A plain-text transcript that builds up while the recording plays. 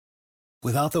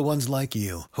Without the ones like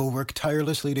you, who work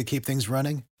tirelessly to keep things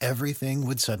running, everything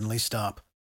would suddenly stop.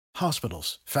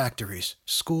 Hospitals, factories,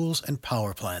 schools, and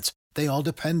power plants, they all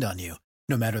depend on you.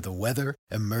 No matter the weather,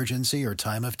 emergency, or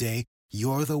time of day,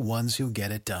 you're the ones who get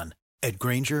it done. At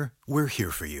Grainger, we're here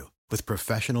for you with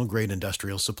professional-grade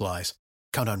industrial supplies.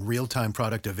 Count on real-time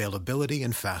product availability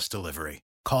and fast delivery.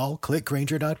 Call, click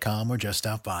Grainger.com, or just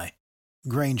stop by.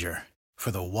 Grainger, for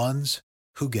the ones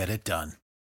who get it done.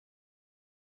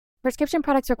 Prescription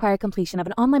products require completion of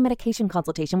an online medication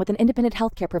consultation with an independent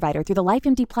healthcare provider through the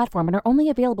LifeMD platform and are only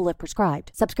available if prescribed.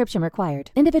 Subscription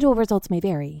required. Individual results may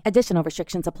vary. Additional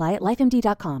restrictions apply at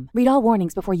lifemd.com. Read all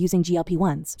warnings before using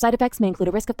GLP-1s. Side effects may include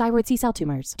a risk of thyroid C-cell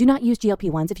tumors. Do not use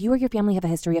GLP-1s if you or your family have a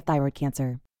history of thyroid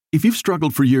cancer. If you've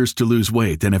struggled for years to lose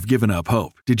weight and have given up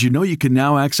hope, did you know you can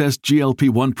now access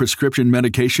GLP-1 prescription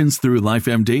medications through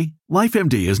LifeMD?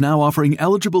 LifeMD is now offering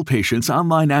eligible patients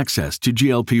online access to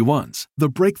GLP-1s, the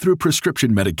breakthrough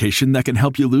prescription medication that can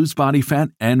help you lose body fat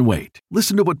and weight.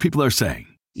 Listen to what people are saying.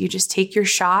 You just take your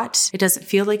shot. It doesn't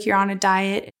feel like you're on a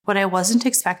diet. What I wasn't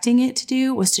expecting it to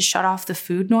do was to shut off the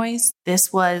food noise.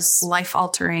 This was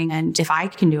life-altering, and if I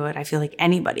can do it, I feel like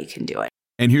anybody can do it.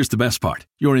 And here's the best part.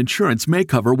 Your insurance may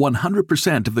cover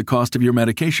 100% of the cost of your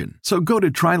medication. So go to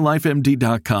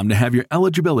TryLifeMD.com to have your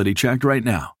eligibility checked right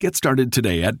now. Get started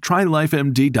today at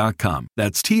TryLifeMD.com.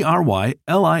 That's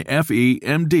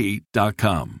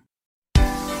TryLifeMD.com.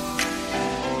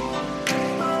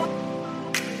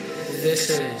 This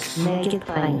is Make It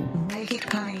Plain. Make It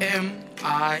Plain.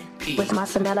 M.I.P. With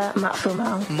Masamela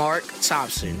Matfumo. Mark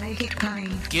Thompson. Make It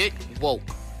Plain. Get woke.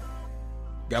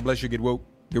 God bless you, Get Woke.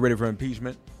 Get ready for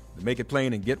impeachment. The Make It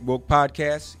Plain and Get Woke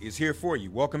podcast is here for you.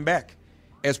 Welcome back.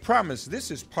 As promised, this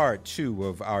is part 2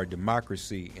 of our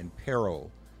Democracy in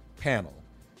Peril panel,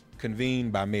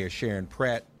 convened by Mayor Sharon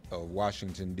Pratt of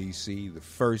Washington, D.C., the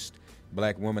first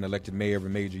black woman elected mayor of a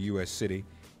major U.S. city.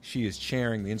 She is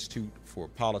chairing the Institute for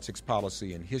Politics,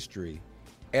 Policy, and History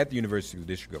at the University of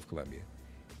the District of Columbia.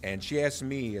 And she asked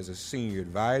me, as a senior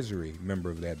advisory member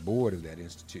of that board of that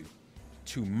institute,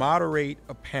 to moderate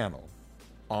a panel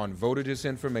on voter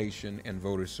disinformation and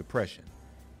voter suppression.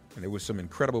 And there were some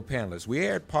incredible panelists. We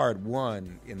aired part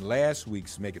 1 in last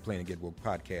week's Make It Plain and Get Woke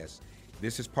podcast.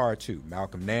 This is part 2.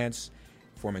 Malcolm Nance,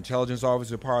 former intelligence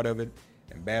officer, part of it.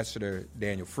 Ambassador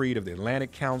Daniel Freed of the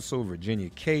Atlantic Council, Virginia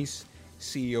Case,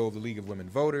 CEO of the League of Women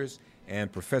Voters,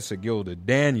 and Professor Gilda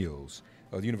Daniels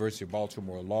of the University of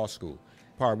Baltimore Law School.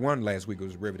 Part 1 last week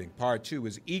was riveting. Part 2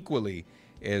 is equally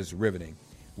as riveting.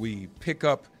 We pick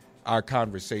up our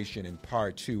conversation in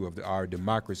part 2 of our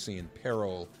Democracy in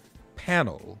Peril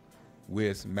panel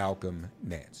with Malcolm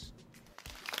Nance.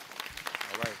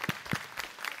 All right.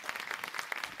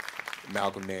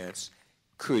 Malcolm Nance,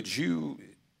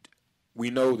 we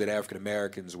know that African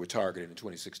Americans were targeted in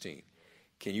 2016.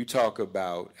 Can you talk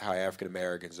about how African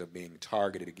Americans are being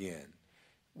targeted again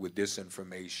with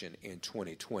disinformation in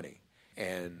 2020?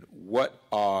 And what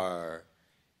are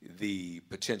the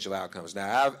potential outcomes?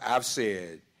 Now, I've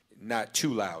said, not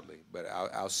too loudly, but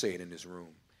I'll say it in this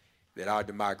room, that our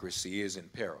democracy is in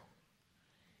peril.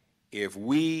 If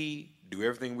we do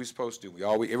everything we're supposed to do,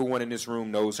 everyone in this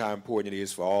room knows how important it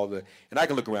is for all the, and I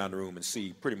can look around the room and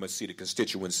pretty much see the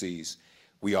constituencies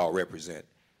we all represent,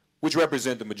 which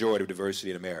represent the majority of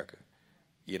diversity in America.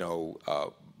 You know,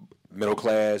 middle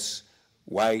class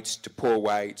whites to poor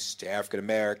whites to African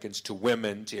Americans to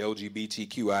women to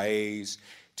LGBTQIAs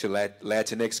to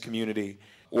Latinx community,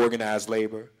 organized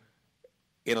labor,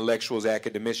 intellectuals,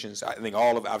 academicians. I think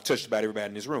I've touched about everybody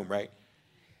in this room, right?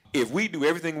 If we do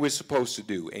everything we're supposed to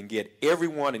do and get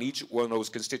everyone in each one of those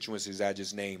constituencies I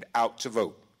just named out to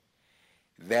vote,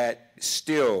 that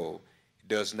still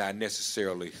does not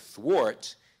necessarily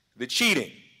thwart the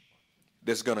cheating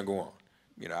that's going to go on.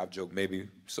 You know, I've joked maybe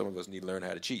some of us need to learn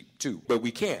how to cheat too, but we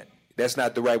can't. That's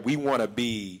not the right. We want to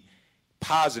be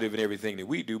positive in everything that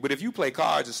we do, but if you play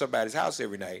cards at somebody's house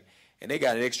every night and they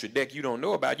got an extra deck you don't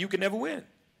know about, you can never win.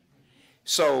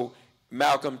 So,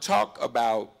 Malcolm, talk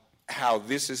about how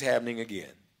this is happening again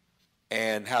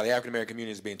and how the African-American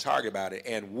community is being targeted about it,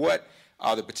 and what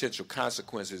are the potential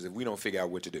consequences if we don't figure out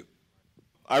what to do.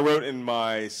 I wrote in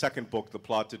my second book, The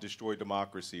Plot to Destroy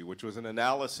Democracy, which was an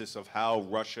analysis of how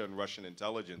Russia and Russian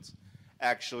intelligence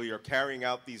actually are carrying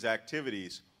out these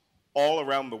activities all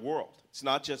around the world. It's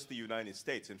not just the United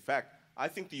States. In fact, I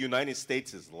think the United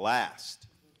States is last.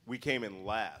 We came in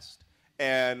last.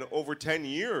 And over 10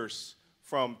 years,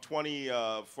 from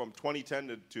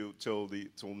 2010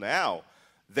 till now,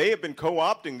 they have been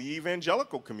co-opting the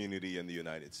evangelical community in the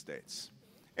United States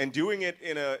and doing it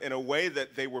in a way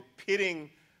that they were pitting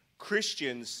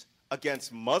Christians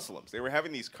against Muslims. They were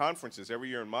having these conferences every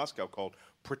year in Moscow called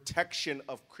Protection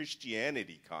of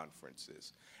Christianity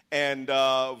conferences. And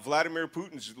Vladimir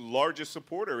Putin's largest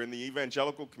supporter in the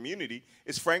evangelical community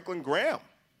is Franklin Graham.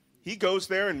 He goes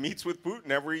there and meets with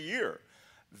Putin every year.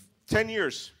 10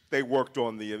 years they worked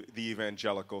on the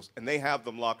evangelicals, and they have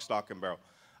them lock, stock, and barrel.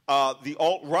 The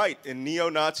alt-right and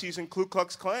neo-Nazis and Ku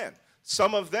Klux Klan.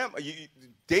 Some of them,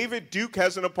 David Duke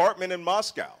has an apartment in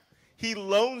Moscow. He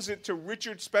loans it to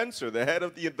Richard Spencer, the head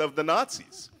of the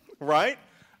Nazis, right?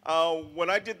 When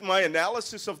I did my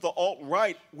analysis of the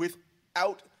alt-right,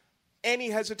 without any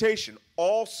hesitation,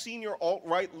 all senior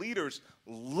alt-right leaders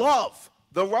love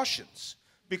the Russians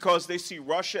because they see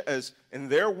Russia as, in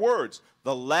their words,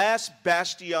 the last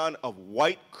bastion of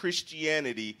white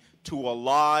Christianity to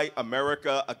ally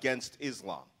America against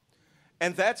Islam.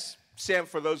 And that's, Sam,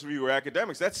 for those of you who are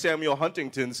academics, that's Samuel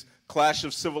Huntington's Clash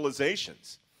of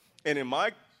Civilizations. And in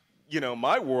my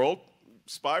world,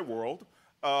 spy world,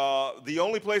 the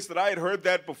only place that I had heard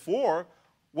that before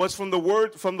was from the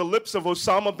lips of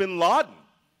Osama bin Laden.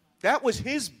 That was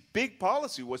his big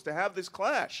policy, was to have this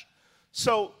clash.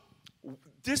 So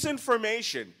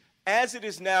disinformation, as it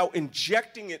is now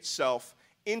injecting itself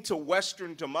into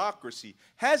Western democracy,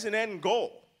 has an end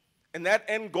goal. And that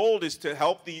end goal is to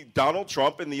help Donald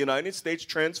Trump and the United States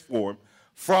transform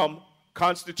from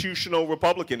constitutional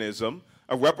republicanism,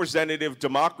 a representative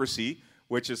democracy,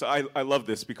 which is, I love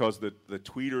this because the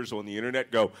tweeters on the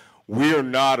internet go, "We're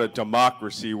not a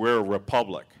democracy, we're a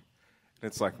republic." And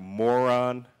it's like,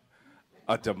 moron,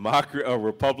 a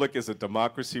republic is a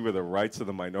democracy where the rights of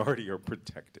the minority are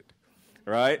protected,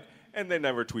 right? And they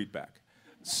never tweet back.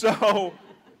 So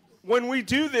when we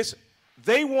do this,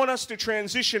 they want us to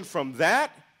transition from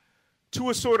that to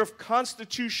a sort of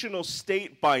constitutional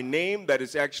state by name that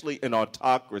is actually an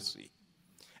autocracy.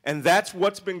 And that's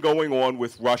what's been going on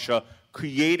with Russia,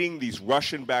 creating these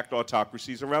Russian-backed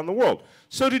autocracies around the world.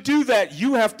 So to do that,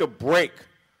 you have to break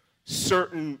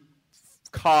certain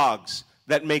cogs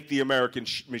that make the American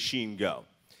machine go.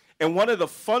 And one of the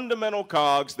fundamental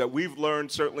cogs that we've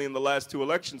learned, certainly in the last 2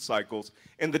 election cycles,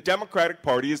 in the Democratic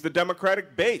Party is the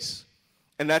Democratic base.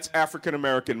 And that's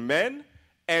African-American men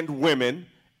and women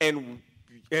and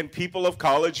people of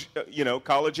college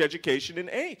education and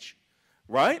age,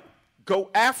 right? Go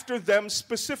after them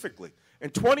specifically. In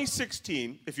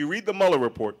 2016, if you read the Mueller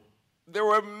report, there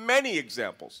were many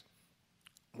examples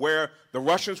where the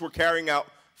Russians were carrying out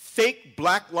fake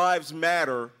Black Lives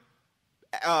Matter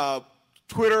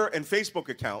Twitter and Facebook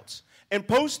accounts and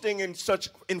posting in such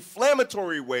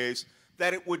inflammatory ways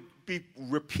that it would be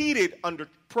repeated under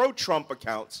pro-Trump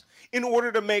accounts in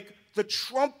order to make the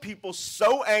Trump people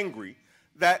so angry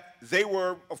that they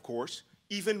were, of course,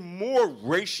 even more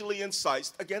racially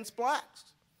incensed against blacks,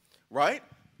 right?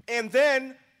 And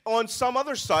then on some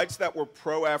other sites that were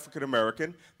pro-African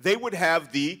American, they would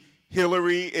have the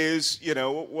Hillary is,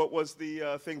 what was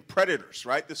the thing? Predators,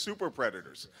 right? The super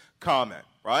predators comment,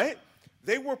 right?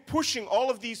 They were pushing all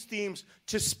of these themes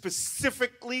to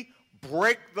specifically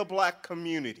break the black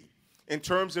community in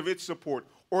terms of its support,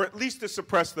 or at least to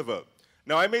suppress the vote.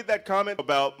 Now, I made that comment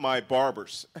about my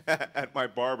barbers at my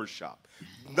barber shop.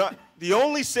 The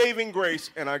only saving grace,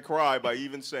 and I cry by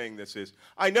even saying this, is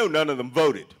I know none of them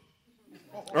voted,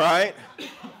 right?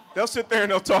 They'll sit there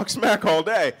and they'll talk smack all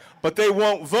day, but they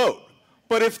won't vote.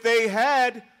 But if they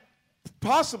had,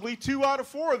 possibly 2 out of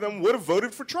 4 of them would have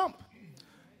voted for Trump.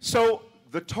 So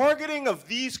the targeting of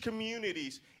these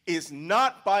communities is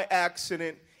not by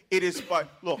accident. It is by,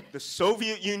 look, the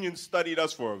Soviet Union studied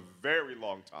us for a very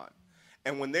long time.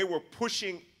 And when they were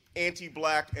pushing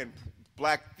anti-black and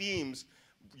black themes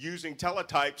using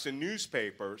teletypes and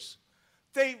newspapers,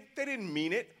 they didn't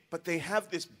mean it, but they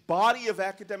have this body of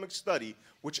academic study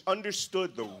which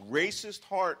understood the racist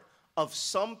heart of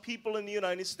some people in the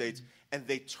United States, and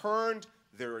they turned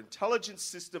their intelligence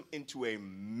system into a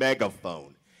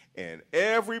megaphone. And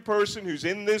every person who's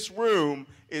in this room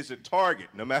is a target,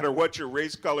 no matter what your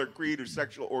race, color, creed, or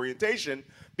sexual orientation,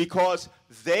 because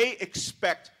they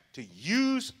expect to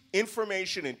use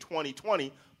information in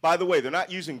 2020. By the way, they're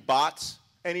not using bots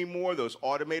anymore, those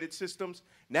automated systems.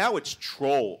 Now it's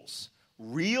trolls,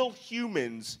 real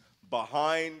humans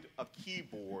behind a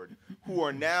keyboard who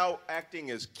are now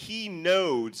acting as key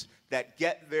nodes that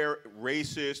get their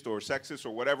racist or sexist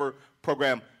or whatever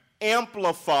program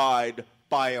amplified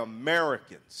by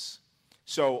Americans.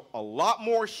 So a lot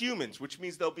more humans, which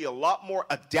means they'll be a lot more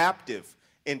adaptive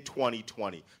in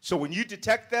 2020. So when you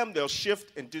detect them, they'll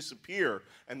shift and disappear,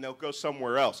 and they'll go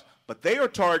somewhere else. But they are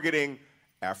targeting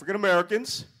African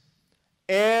Americans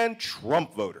and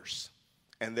Trump voters.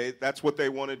 And that's what they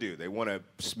want to do. They want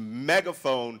to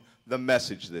megaphone the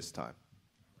message this time.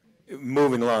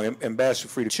 Moving along, Ambassador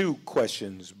Frieda, 2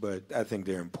 questions, but I think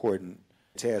they're important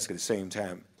to ask at the same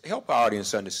time. Help our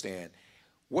audience understand,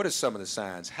 what are some of the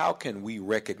signs? How can we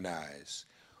recognize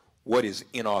what is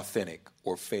inauthentic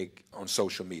or fake on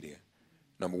social media,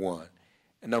 number one?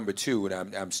 And number 2,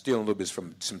 and I'm stealing a little bit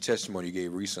from some testimony you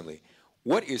gave recently,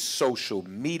 what is social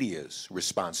media's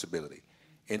responsibility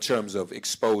in terms of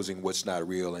exposing what's not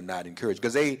real and not encouraged?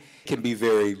 Because they can be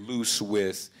very loose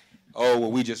with, oh,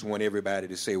 well, we just want everybody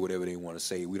to say whatever they want to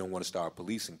say. We don't want to start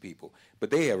policing people. But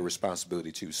they have a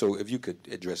responsibility, too. So if you could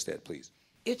address that, please.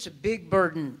 It's a big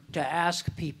burden to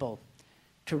ask people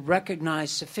to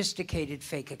recognize sophisticated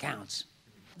fake accounts.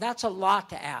 That's a lot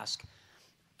to ask,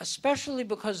 especially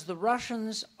because the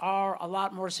Russians are a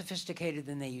lot more sophisticated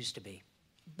than they used to be.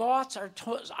 Bots are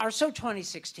so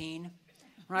 2016,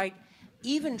 right?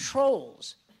 Even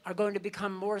trolls are going to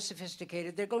become more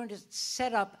sophisticated. They're going to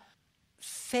set up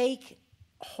fake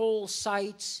whole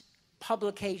sites,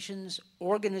 publications,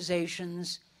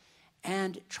 organizations,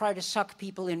 and try to suck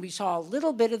people in. We saw a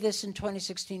little bit of this in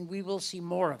 2016. We will see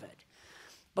more of it.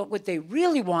 But what they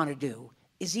really want to do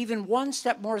is even one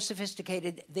step more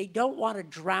sophisticated. They don't want to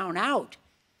drown out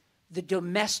the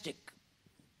domestic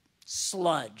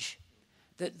sludge,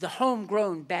 the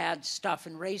homegrown bad stuff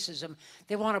and racism.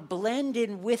 They want to blend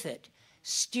in with it,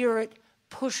 steer it,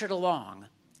 push it along.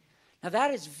 Now,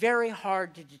 that is very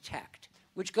hard to detect,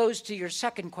 which goes to your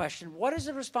second question. What is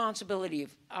the responsibility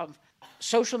of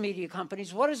social media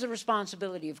companies? What is the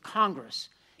responsibility of Congress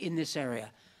in this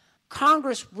area?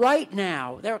 Congress right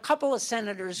now, there are a couple of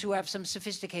senators who have some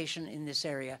sophistication in this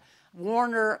area.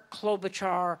 Warner,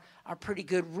 Klobuchar are pretty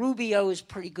good. Rubio is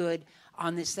pretty good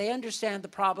on this. They understand the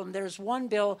problem. There's one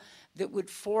bill that would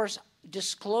force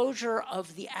disclosure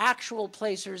of the actual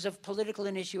placers of political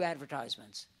and issue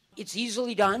advertisements. It's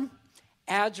easily done.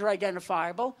 Ads are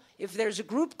identifiable. If there's a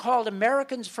group called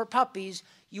Americans for Puppies,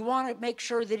 you want to make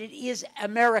sure that it is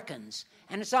Americans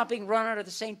and it's not being run out of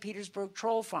the St. Petersburg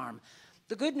troll farm.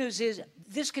 The good news is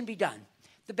this can be done.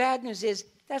 The bad news is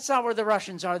that's not where the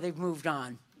Russians are. They've moved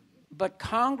on. But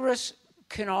Congress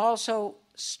can also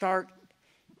start,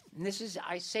 and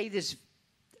I say this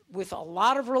with a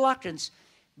lot of reluctance,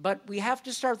 but we have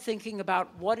to start thinking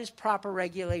about what is proper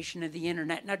regulation of the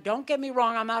internet. Now, don't get me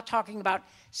wrong, I'm not talking about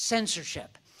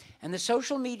censorship. And the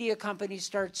social media companies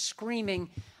start screaming,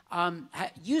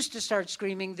 used to start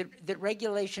screaming that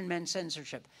regulation meant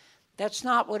censorship. That's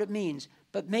not what it means.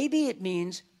 But maybe it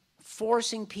means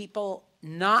forcing people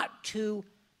not to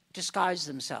disguise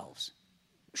themselves.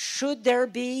 Should there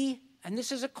be, and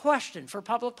this is a question for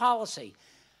public policy,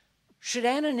 should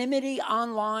anonymity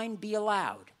online be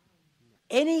allowed?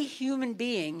 Any human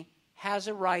being has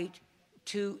a right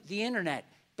to the internet,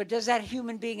 but does that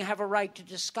human being have a right to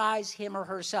disguise him or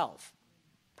herself?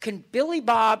 Can Billy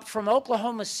Bob from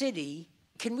Oklahoma City,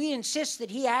 can we insist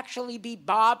that he actually be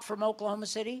Bob from Oklahoma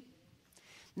City?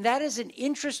 That is an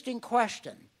interesting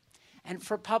question, and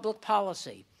for public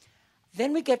policy.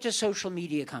 Then we get to social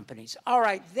media companies. All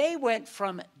right, they went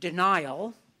from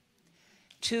denial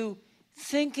to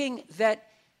thinking that,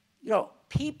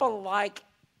 people like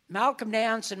Malcolm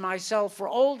Nance and myself were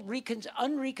old,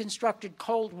 unreconstructed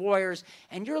Cold Warriors,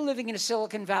 and you're living in a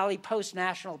Silicon Valley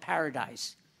post-national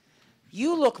paradise.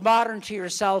 You look modern to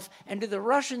yourself, and to the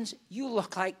Russians, you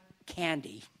look like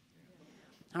candy.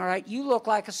 All right, you look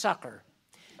like a sucker.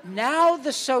 Now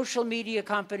the social media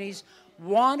companies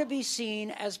want to be seen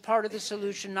as part of the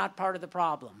solution, not part of the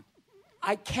problem.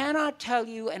 I cannot tell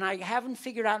you, and I haven't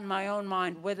figured out in my own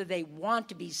mind, whether they want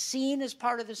to be seen as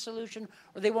part of the solution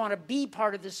or they want to be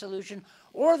part of the solution,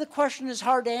 or the question is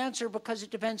hard to answer because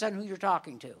it depends on who you're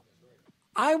talking to.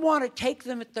 I want to take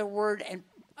them at their word and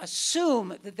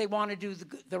assume that they want to do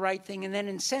the right thing and then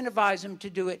incentivize them to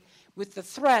do it with the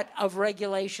threat of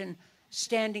regulation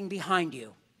standing behind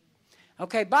you.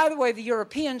 Okay, by the way, the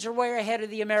Europeans are way ahead of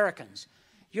the Americans.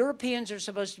 Europeans are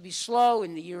supposed to be slow,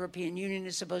 and the European Union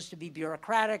is supposed to be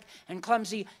bureaucratic and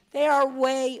clumsy. They are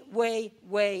way, way,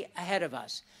 way ahead of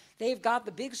us. They've got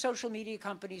the big social media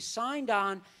companies signed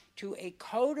on to a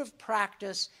code of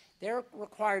practice. They're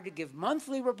required to give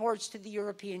monthly reports to the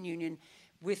European Union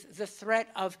with the threat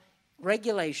of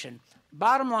regulation.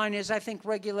 Bottom line is, I think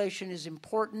regulation is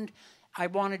important. I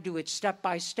want to do it step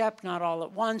by step, not all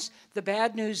at once. The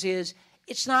bad news is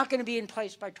it's not going to be in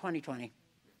place by 2020.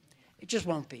 It just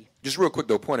won't be. Just real quick,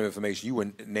 though, point of information. You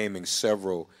were naming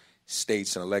several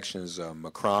states and elections,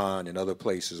 Macron and other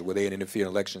places where they had interfered in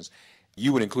elections.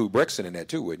 You would include Brexit in that,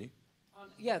 too, wouldn't you?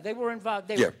 Yeah, they were involved.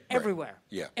 They were everywhere.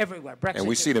 Yeah. Everywhere. Brexit. And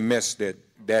we see the mess that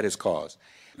has caused.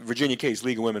 Virginia case,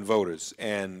 League of Women Voters,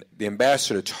 and the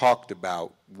ambassador talked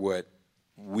about what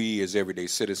we as everyday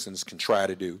citizens can try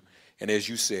to do. And as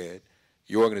you said,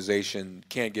 your organization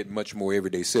can't get much more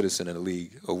everyday citizen in the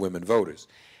League of Women Voters.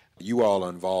 You all are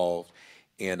involved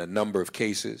in a number of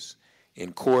cases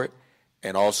in court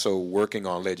and also working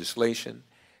on legislation.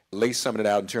 Lay some of it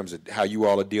out in terms of how you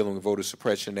all are dealing with voter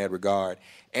suppression in that regard,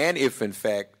 and if, in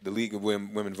fact, the League of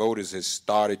Women Voters has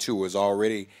started to or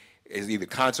is either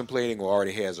contemplating or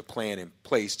already has a plan in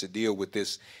place to deal with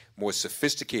this more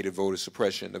sophisticated voter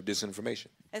suppression of disinformation.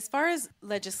 As far as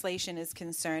legislation is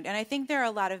concerned, and I think there are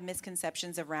a lot of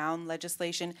misconceptions around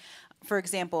legislation. For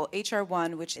example, H.R.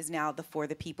 1, which is now the For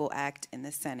the People Act in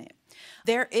the Senate.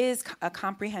 There is a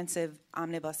comprehensive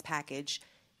omnibus package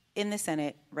in the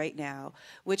Senate right now,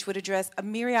 which would address a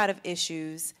myriad of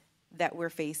issues that we're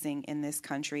facing in this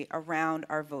country around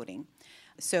our voting.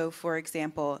 So, for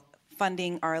example,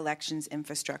 funding our elections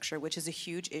infrastructure, which is a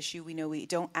huge issue. We know we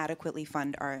don't adequately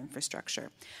fund our infrastructure.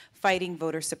 Fighting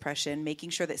voter suppression,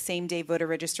 making sure that same-day voter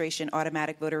registration,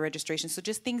 automatic voter registration, so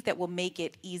just things that will make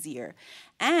it easier,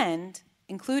 and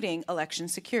including election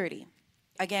security.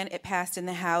 Again, it passed in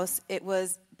the House. It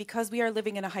was because we are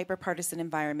living in a hyper-partisan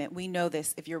environment. We know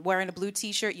this. If you're wearing a blue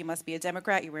T-shirt, you must be a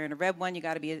Democrat. You're wearing a red one, you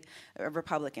got to be a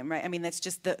Republican, right? I mean, that's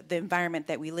just the environment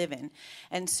that we live in.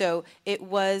 And so it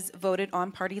was voted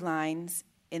on party lines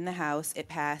in the House. It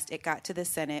passed. It got to the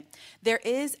Senate. There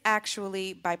is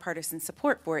actually bipartisan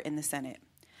support for it in the Senate.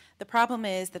 The problem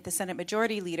is that the Senate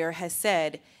Majority Leader has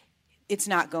said it's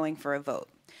not going for a vote.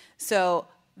 So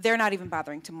they're not even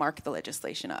bothering to mark the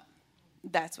legislation up.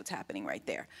 That's what's happening right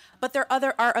there. But there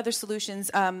are other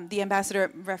solutions. The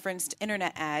ambassador referenced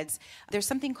internet ads. There's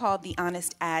something called the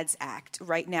Honest Ads Act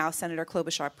right now Senator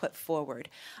Klobuchar put forward.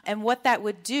 And what that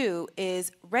would do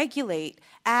is regulate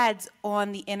ads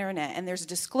on the internet, and there's a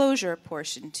disclosure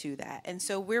portion to that. And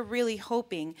so we're really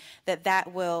hoping that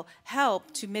that will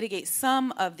help to mitigate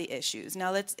some of the issues. Now,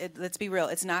 let's be real.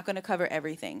 It's not going to cover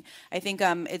everything. I think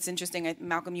it's interesting.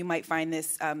 Malcolm, you might find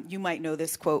this, you might know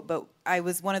this quote, but I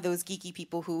was one of those geeky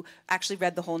people who actually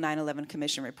read the whole 9/11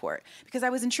 Commission report because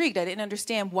I was intrigued. I didn't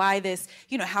understand why this,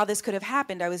 how this could have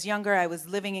happened. I was younger. I was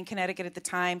living in Connecticut at the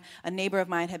time. A neighbor of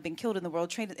mine had been killed in the World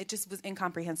Trade. It just was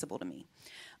incomprehensible to me.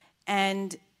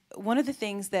 And one of the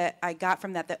things that I got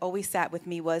from that always sat with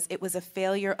me was it was a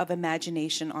failure of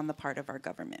imagination on the part of our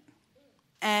government.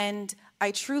 And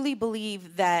I truly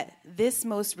believe that this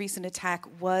most recent attack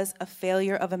was a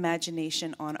failure of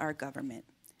imagination on our government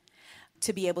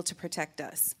to be able to protect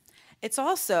us. It's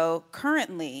also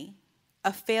currently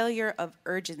a failure of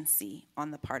urgency on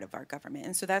the part of our government.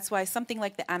 And so that's why something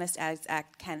like the Honest Ads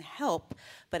Act can help.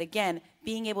 But again,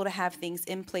 being able to have things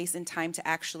in place in time to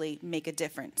actually make a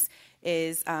difference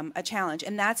is a challenge.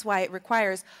 And that's why it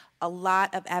requires a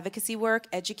lot of advocacy work,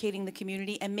 educating the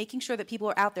community, and making sure that people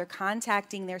are out there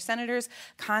contacting their senators,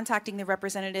 contacting their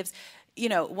representatives.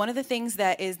 One of the things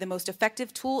that is the most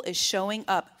effective tool is showing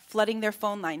up, flooding their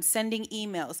phone lines, sending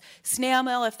emails. Snail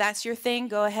mail, if that's your thing,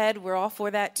 go ahead. We're all for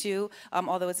that too,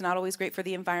 although it's not always great for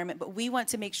the environment. But we want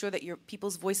to make sure that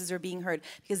people's voices are being heard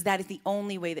because that is the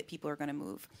only way that people are going to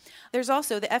move. There's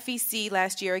also the FEC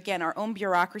last year. Again, our own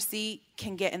bureaucracy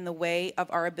can get in the way of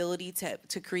our ability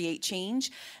to create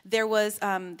change. There was,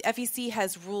 the FEC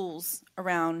has rules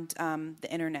around the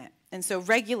internet. And so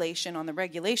regulation, on the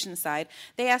regulation side,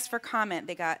 they asked for comment.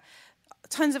 They got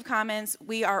tons of comments.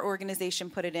 Our organization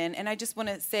put it in. And I just want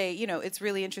to say, it's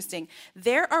really interesting.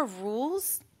 There are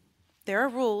rules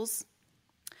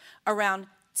around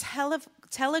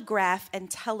telegraph and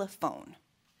telephone.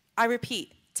 I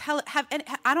repeat,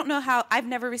 I don't know how, I've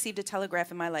never received a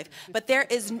telegraph in my life, but there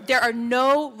are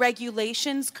no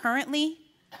regulations currently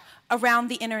around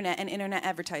the internet and internet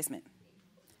advertisement.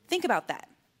 Think about that.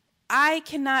 I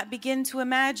cannot begin to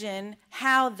imagine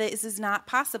how this is not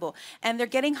possible. And they're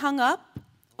getting hung up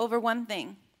over one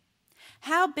thing.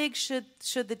 How big should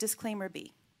the disclaimer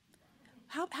be?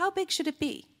 How big should it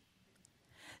be?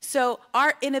 So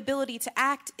our inability to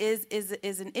act is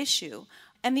an issue.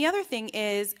 And the other thing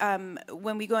is,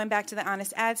 when we going back to the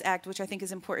Honest Ads Act, which I think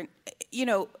is important,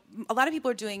 a lot of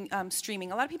people are doing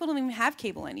streaming. A lot of people don't even have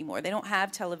cable anymore. They don't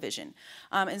have television.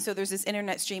 And so there's this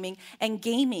internet streaming and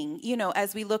gaming,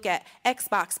 as we look at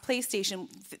Xbox, PlayStation,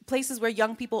 places where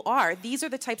young people are. These are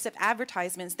the types of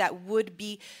advertisements that would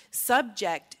be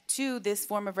subject to this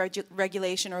form of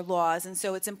regulation or laws. And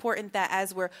so it's important that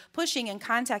as we're pushing and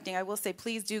contacting, I will say,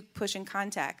 please do push and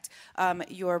contact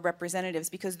your representatives,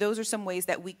 because those are some ways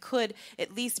that we could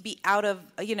at least be out of,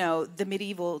 the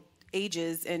medieval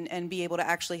ages and be able to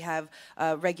actually have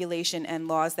regulation and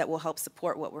laws that will help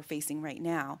support what we're facing right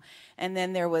now. And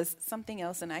then there was something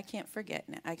else, and I can't forget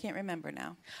now. I can't remember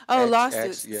now. Oh,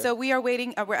 lawsuits. Yeah. So we are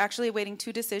waiting. We're actually awaiting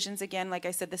 2 decisions. Again, like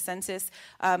I said, the census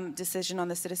decision on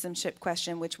the citizenship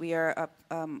question, which we are up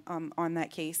on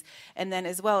that case, and then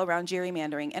as well around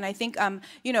gerrymandering. And I think,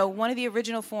 one of the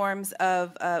original forms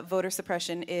of voter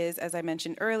suppression is, as I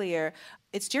mentioned earlier,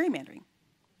 it's gerrymandering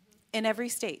in every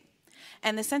state.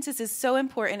 And the census is so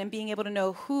important in being able to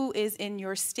know who is in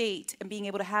your state and being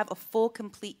able to have a full,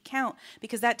 complete count,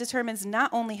 because that determines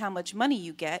not only how much money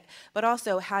you get, but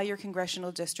also how your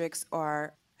congressional districts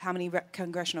are, how many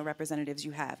congressional representatives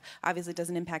you have. Obviously, it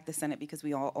doesn't impact the Senate because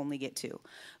we all only get 2.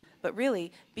 But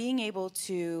really, being able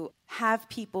to have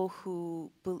people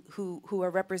who are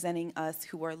representing us,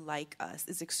 who are like us,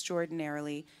 is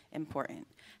extraordinarily important.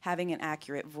 Having an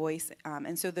accurate voice,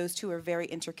 and so those two are very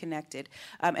interconnected.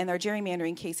 And our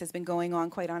gerrymandering case has been going on,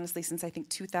 quite honestly, since I think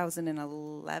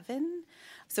 2011.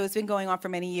 So it's been going on for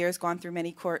many years, gone through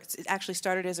many courts. It actually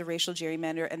started as a racial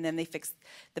gerrymander, and then they fixed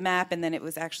the map, and then it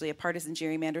was actually a partisan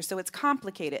gerrymander. So it's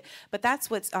complicated. But that's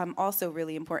what's also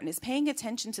really important, is paying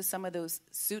attention to some of those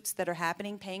suits that are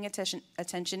happening, paying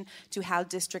attention to how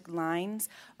district lines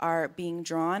are being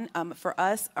drawn. For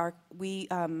us, we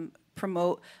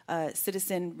promote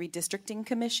citizen redistricting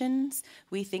commissions.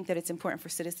 We think that it's important for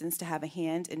citizens to have a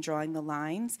hand in drawing the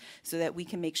lines so that we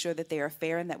can make sure that they are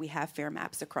fair and that we have fair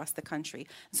maps across the country.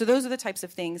 So those are the types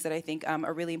of things that I think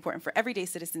are really important for everyday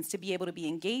citizens to be able to be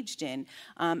engaged in,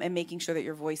 and making sure that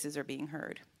your voices are being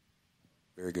heard.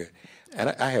 Very good.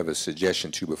 And I have a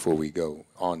suggestion, too, before we go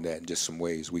on that, and just some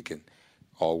ways we can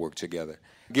all work together.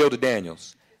 Gilda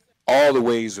Daniels, all the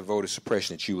ways of voter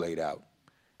suppression that you laid out.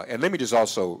 And let me just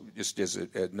also, just as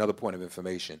another point of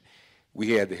information,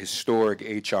 we had the historic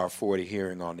H.R. 40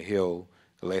 hearing on the Hill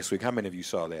last week. How many of you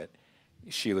saw that?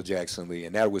 Sheila Jackson Lee.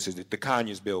 And that was the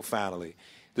Conyers bill, finally.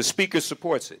 The Speaker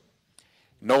supports it.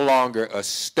 No longer a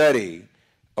study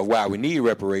of why we need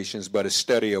reparations, but a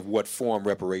study of what form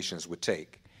reparations would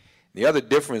take. The other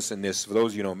difference in this, for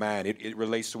those of you who don't mind, it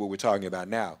relates to what we're talking about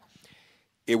now.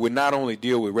 It would not only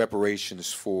deal with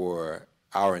reparations for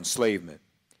our enslavement,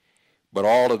 but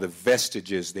all of the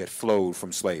vestiges that flowed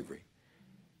from slavery,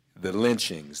 the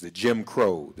lynchings, the Jim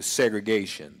Crow, the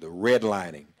segregation, the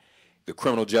redlining, the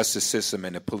criminal justice system,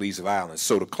 and the police violence.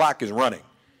 So the clock is running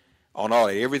on all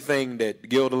that. Everything that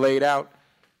Gilda laid out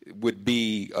would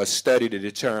be a study to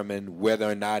determine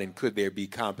whether or not and could there be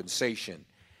compensation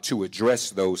to address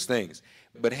those things.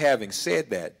 But having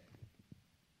said that,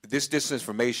 this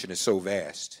disinformation is so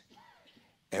vast.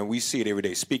 And we see it every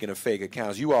day. Speaking of fake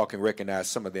accounts, you all can recognize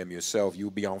some of them yourself.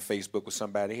 You'll be on Facebook with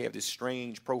somebody, they have this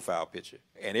strange profile picture.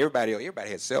 And everybody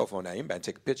has a cell phone now. Anybody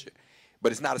take a picture.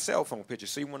 But it's not a cell phone picture,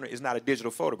 so you wonder, it's not a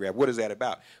digital photograph. What is that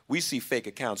about? We see fake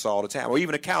accounts all the time, or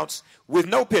even accounts with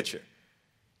no picture.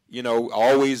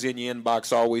 Always in your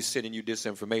inbox, always sending you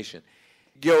disinformation.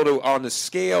 Gilda, on the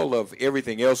scale of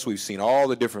everything else we've seen, all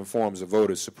the different forms of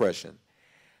voter suppression,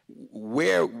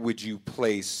 where would you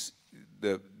place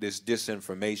this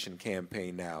disinformation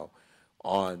campaign now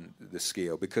on the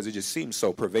scale? Because it just seems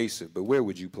so pervasive, but where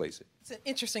would you place it? It's an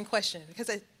interesting question, because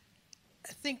I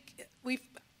think we've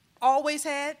always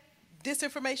had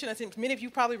disinformation. I think many of you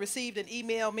probably received an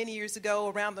email many years ago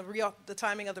around the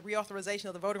timing of the reauthorization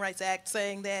of the Voting Rights Act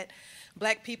saying that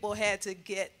black people had to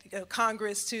get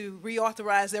Congress to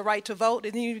reauthorize their right to vote.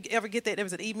 And you ever get that? There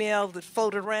was an email that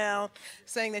floated around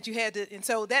saying that you had to, and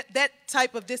so that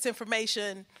type of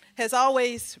disinformation has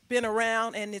always been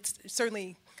around, and it's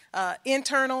certainly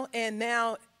internal and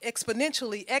now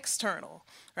exponentially external,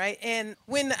 right? And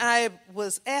when I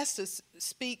was asked to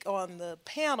speak on the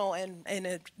panel and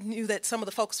I knew that some of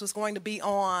the focus was going to be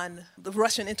on the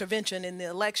Russian intervention in the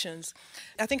elections,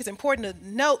 I think it's important to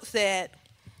note that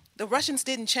the Russians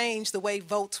didn't change the way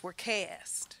votes were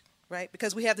cast, right?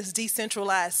 Because we have this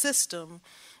decentralized system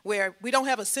where we don't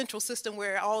have a central system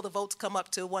where all the votes come up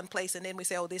to one place and then we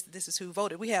say, oh, this is who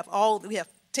voted. We have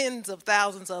tens of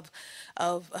thousands of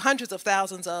hundreds of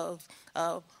thousands of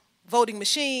voting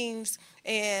machines,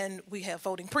 and we have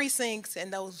voting precincts,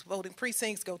 and those voting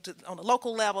precincts go to on a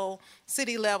local level,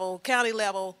 city level, county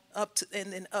level,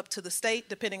 and then up to the state,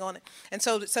 depending on it. And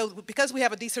so because we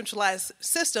have a decentralized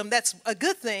system, that's a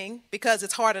good thing because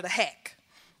it's harder to hack,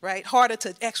 right? Harder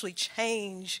to actually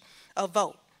change a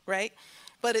vote, right?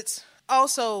 But it's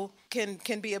also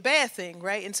can be a bad thing,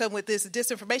 right? And so with this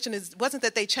disinformation, it wasn't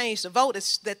that they changed the vote,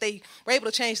 it's that they were able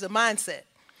to change the mindset,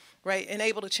 right? And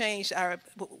able to change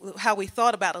how we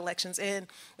thought about elections. And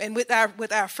with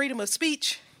our freedom of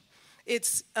speech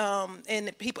it's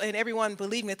and people and everyone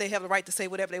believing that they have the right to say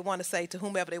whatever they want to say to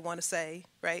whomever they want to say,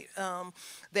 right?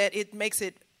 That it makes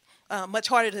it much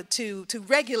harder to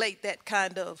regulate that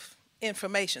kind of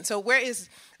information. So where is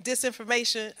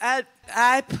disinformation?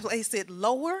 I place it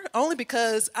lower only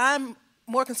because I'm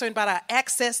more concerned about our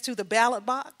access to the ballot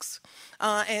box,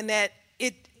 and that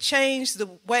it changed the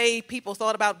way people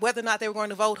thought about whether or not they were going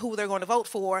to vote, who they're going to vote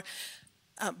for.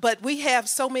 But we have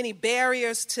so many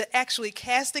barriers to actually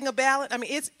casting a ballot. I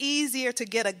mean, it's easier to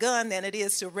get a gun than it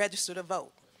is to register to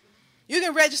vote. You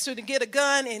can register to get a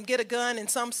gun and get a gun in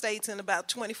some states in about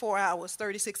 24 hours,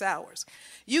 36 hours.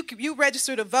 You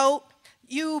register to vote,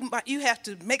 you have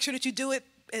to make sure that you do it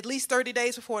at least 30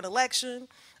 days before an election.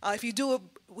 If you do it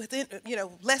within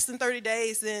less than 30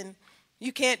 days, then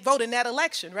you can't vote in that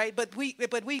election, right? But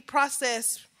we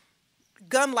process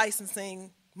gun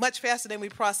licensing much faster than we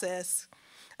process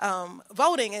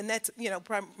voting, and that's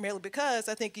primarily because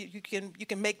I think you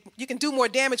can do more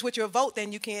damage with your vote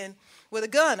than you can with a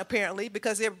gun, apparently,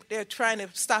 because they're trying to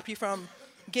stop you from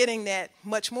getting that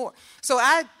much more. So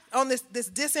on this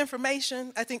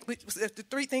disinformation, I think the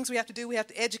three things we have to do: we have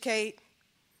to educate,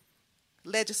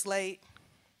 legislate,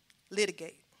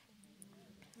 litigate.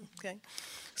 Okay,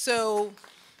 so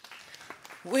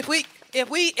if we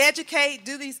educate,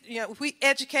 if we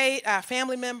educate our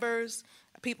family members,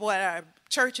 people at our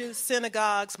churches,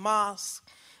 synagogues, mosques,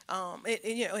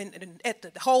 and at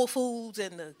the Whole Foods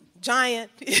and the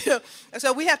Giant,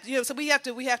 so we have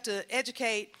to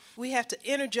educate. We have to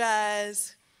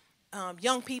energize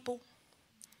young people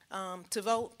to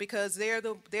vote, because they're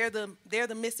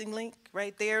the missing link,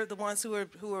 right? They're the ones who are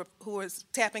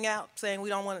tapping out, saying we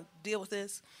don't want to deal with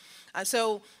this.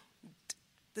 So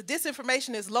the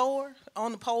disinformation is lower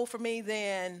on the poll for me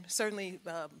than certainly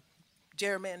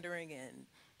gerrymandering and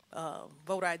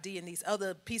voter ID and these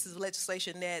other pieces of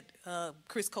legislation that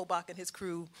Chris Kobach and his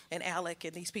crew and ALEC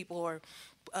and these people are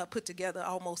put together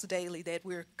almost daily, that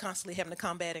we're constantly having to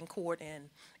combat in court and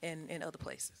other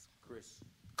places.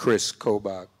 Chris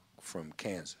Kobach from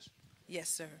Kansas. Yes,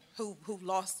 sir. Who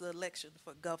lost the election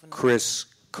for governor. Chris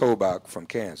Kobach from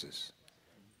Kansas.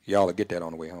 Y'all will get that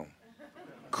on the way home.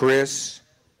 Chris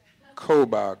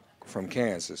Kobach from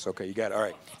Kansas. Okay, you got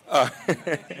it. All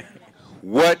right.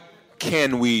 What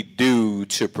can we do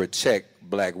to protect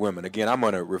black women? Again, I'm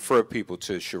going to refer people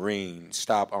to Shireen,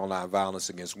 Stop Online Violence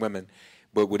Against Women.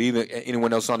 But would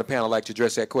anyone else on the panel like to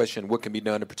address that question? What can be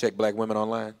done to protect black women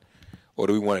online? Or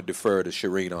do we want to defer to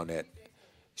Shireen on that?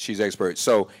 She's expert.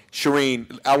 So,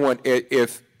 Shireen,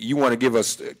 if you want to give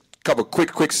us a couple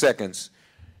quick seconds.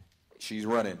 She's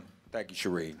running. Thank you,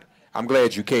 Shireen. I'm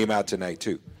glad you came out tonight,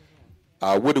 too.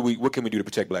 What can we do to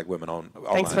protect black women online?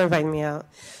 Thanks for inviting me out.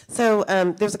 So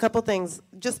there's a couple things.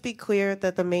 Just be clear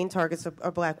that the main targets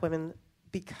are black women,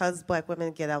 because black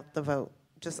women get out the vote.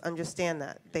 Just understand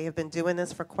that. They have been doing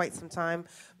this for quite some time.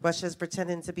 Russia's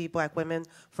pretending to be black women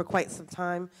for quite some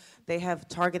time. They have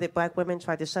targeted black women,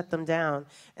 tried to shut them down.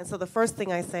 And so the first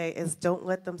thing I say is, don't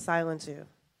let them silence you.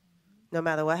 No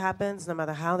matter what happens, no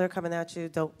matter how they're coming at you,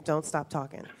 don't stop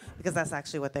talking, because that's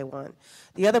actually what they want.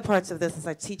 The other parts of this is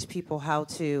I teach people how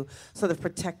to sort of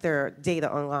protect their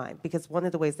data online, because one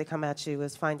of the ways they come at you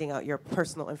is finding out your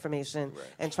personal information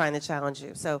and trying to challenge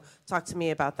you. So talk to me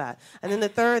about that. And then the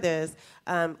third is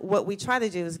what we try to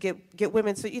do is get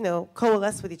women to,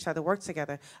 coalesce with each other, work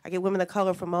together. I get women of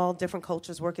color from all different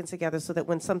cultures working together so that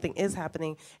when something is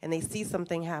happening and they see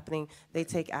something happening, they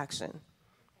take action.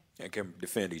 And can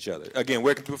defend each other. Again,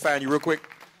 where can people find you real quick?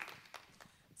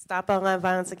 Stop Online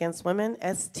Violence Against Women,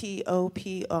 STOP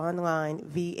Online,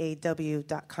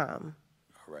 VAW.com.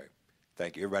 All right.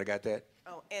 Thank you. Everybody got that?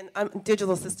 Oh, and I'm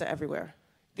Digital Sister everywhere.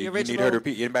 The you original, need her to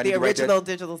repeat. Anybody the need to write that? original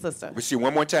Digital Sister. Let's see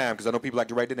one more time, because I know people like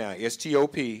to write it down.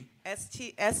 STOP.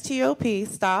 STOP,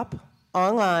 Stop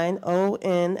Online,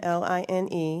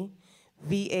 ONLINE,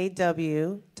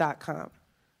 VAW.com.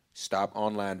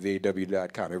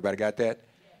 StopOnlineVAW.com. Everybody got that?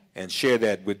 And share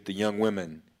that with the young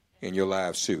women in your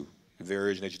lives, too. Very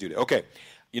urgent that you do that. Okay.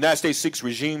 United States seeks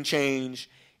regime change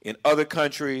in other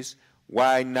countries.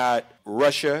 Why not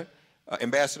Russia?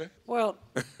 Ambassador? Well,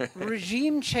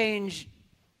 regime change,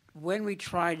 when we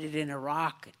tried it in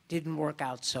Iraq, it didn't work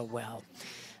out so well.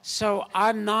 So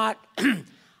I'm not,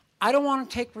 I don't want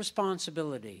to take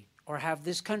responsibility or have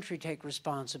this country take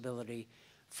responsibility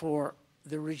for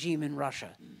the regime in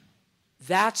Russia.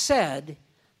 That said,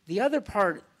 the other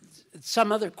part,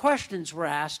 some other questions were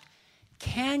asked.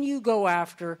 Can you go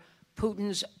after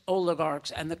Putin's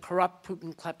oligarchs and the corrupt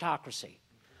Putin kleptocracy?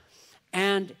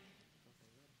 And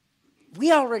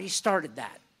we already started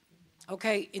that.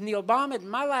 Okay,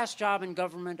 my last job in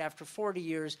government after 40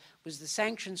 years was the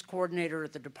sanctions coordinator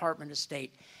at the Department of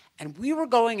State. And we were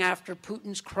going after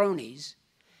Putin's cronies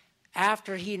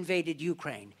after he invaded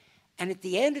Ukraine. And at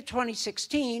the end of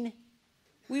 2016,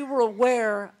 we were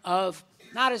aware of,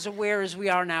 not as aware as we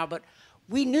are now, but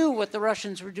we knew what the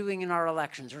Russians were doing in our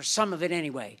elections, or some of it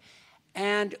anyway.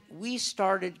 And we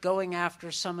started going after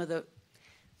some of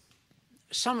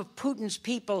Putin's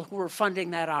people who were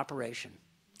funding that operation.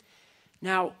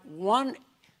 Now,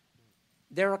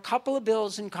 there are a couple of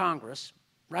bills in Congress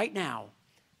right now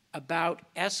about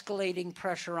escalating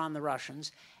pressure on the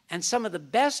Russians, and some of the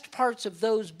best parts of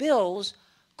those bills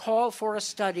call for a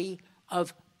study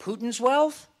of Putin's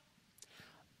wealth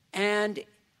and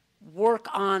work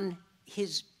on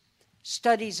his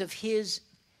studies of his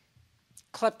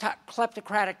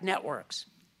kleptocratic networks.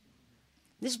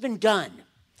 This has been done.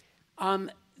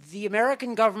 The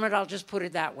American government, I'll just put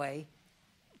it that way,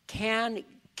 can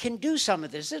do some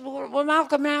of this. What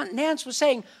Malcolm Nance was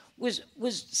saying was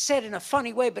said in a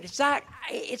funny way, but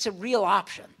it's a real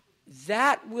option.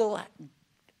 I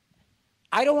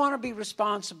don't want to be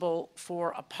responsible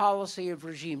for a policy of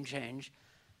regime change,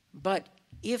 but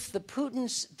if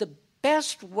the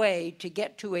best way to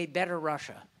get to a better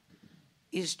Russia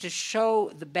is to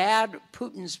show the bad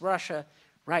Putin's Russia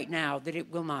right now that it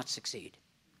will not succeed.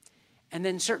 And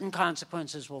then certain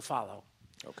consequences will follow.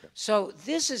 Okay. So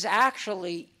this is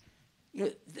actually,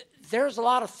 there's a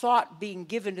lot of thought being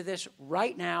given to this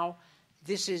right now.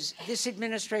 This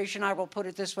administration, I will put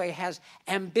it this way, has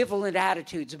ambivalent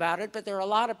attitudes about it, but there are a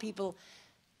lot of people,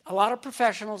 a lot of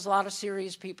professionals, a lot of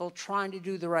serious people trying to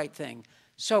do the right thing.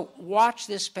 So watch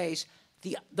this space.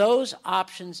 Those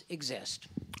options exist.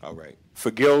 All right.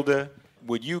 For Gilda,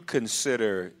 would you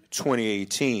consider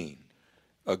 2018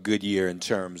 a good year in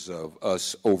terms of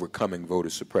us overcoming voter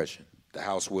suppression? The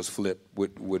House was flipped.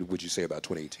 What would you say about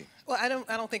 2018? Well, I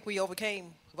don't think we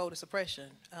overcame voter suppression,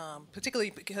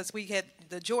 particularly because we had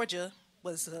the Georgia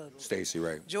was Stacey,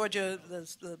 right? Georgia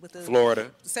with the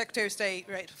Florida, the Secretary of State,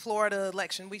 right? Florida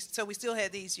election. We still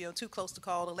had these too close to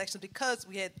call elections because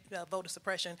we had voter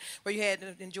suppression. Where you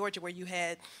had in Georgia, where you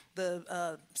had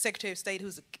the Secretary of State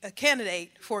who's a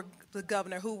candidate for the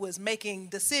governor who was making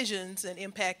decisions and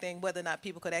impacting whether or not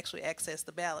people could actually access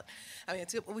the ballot. I mean,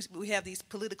 we have these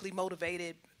politically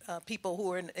motivated people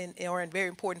who are in very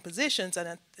important positions,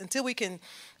 and until we can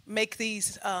make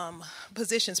these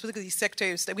positions, particularly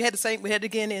Secretary of State, we had it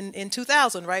again in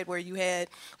 2000, right, where you had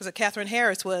Katherine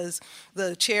Harris was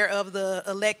the chair of the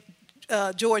elect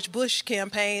George Bush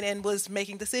campaign and was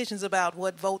making decisions about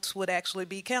what votes would actually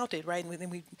be counted, right? And then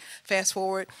we fast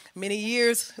forward many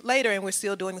years later, and we're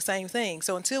still doing the same thing.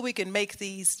 So until we can make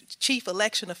these chief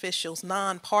election officials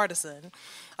nonpartisan,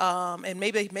 and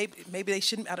maybe they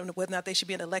shouldn't. I don't know whether or not they should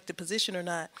be in an elected position or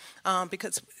not,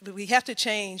 because we have to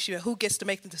change who gets to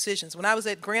make the decisions. When I was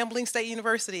at Grambling State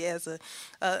University in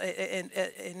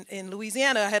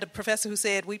Louisiana, I had a professor who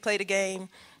said, "We play the game,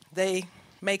 they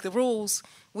make the rules.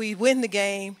 We win the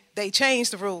game, they change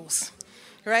the rules."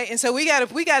 Right? And so we got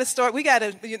to start.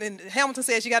 And Hamilton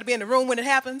says you got to be in the room when it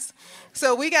happens.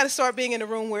 So we got to start being in the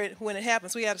room when it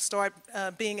happens. We got to start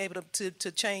being able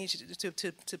to change.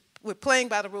 We're playing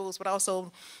by the rules, but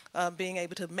also being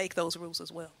able to make those rules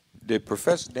as well. Did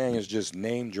Professor Daniels just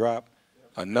name drop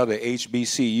another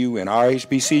HBCU and our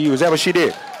HBCU? Is that what she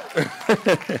did?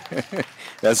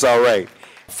 That's all right.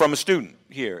 From a student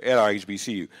here at our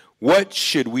HBCU, what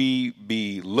should we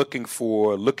be looking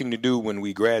to do when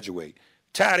we graduate?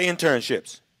 Tired of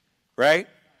internships, right?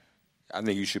 I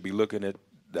think you should be looking at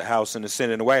the House and the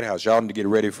Senate and the White House. Y'all need to get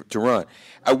ready to run.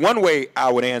 One way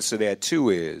I would answer that, too,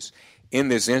 is in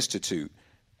this institute,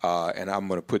 and I'm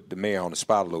going to put the mayor on the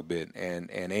spot a little bit, and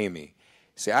Amy.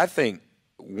 See, I think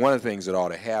one of the things that ought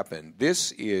to happen,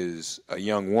 this is a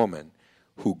young woman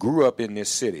who grew up in this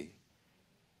city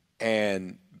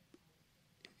and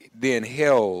then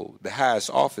held the highest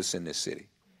office in this city.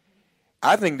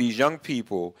 I think these young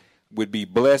people would be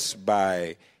blessed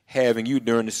by having you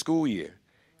during the school year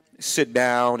sit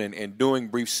down and doing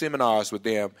brief seminars with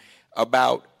them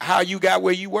about how you got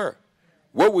where you were.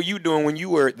 What were you doing when you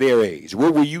were at their age?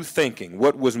 What were you thinking?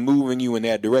 What was moving you in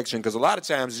that direction? Because a lot of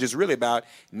times it's just really about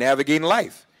navigating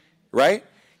life, right?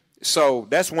 So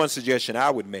that's one suggestion I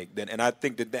would make. And I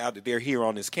think that now that they're here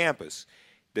on this campus,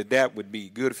 that would be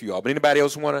good for you all. But anybody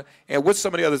else want to? And what's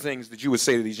some of the other things that you would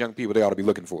say to these young people they ought to be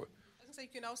looking for? say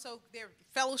you can also, there are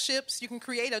fellowships. You can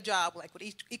create a job like with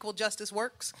Equal Justice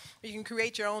Works. You can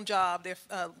create your own job. There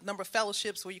are a number of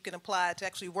fellowships where you can apply to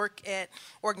actually work at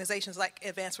organizations like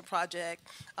Advancement Project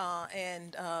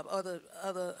and other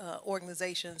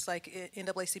organizations like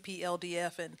NAACP,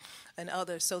 LDF, and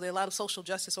others. So there are a lot of social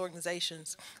justice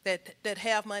organizations that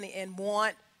have money and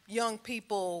want young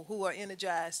people who are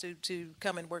energized to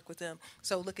come and work with them.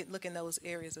 So look in those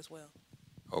areas as well.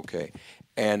 Okay.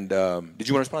 And did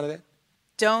you want to respond to that?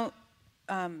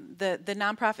 The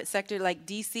nonprofit sector, like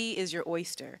DC, is your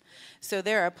oyster. So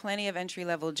there are plenty of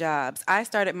entry-level jobs. I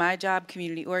started my job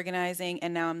community organizing,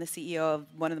 and now I'm the CEO of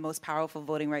one of the most powerful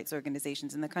voting rights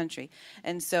organizations in the country.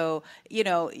 And so,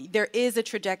 there is a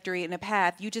trajectory and a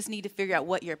path. You just need to figure out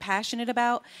what you're passionate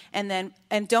about, and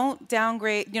don't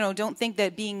downgrade. Don't think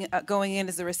that going in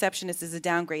as a receptionist is a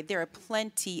downgrade. There are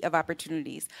plenty of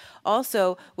opportunities,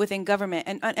 also within government,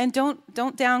 and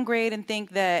don't downgrade and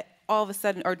think that all of a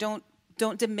sudden, or don't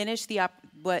diminish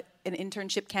what an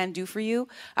internship can do for you.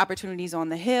 Opportunities on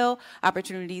the Hill,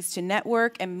 opportunities to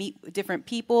network and meet different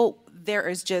people. There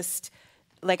is just,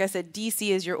 like I said, DC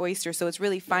is your oyster. So it's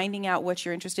really finding out what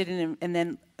you're interested in and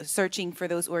then searching for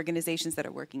those organizations that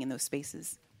are working in those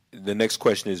spaces. The next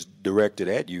question is directed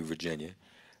at you, Virginia.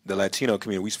 The Latino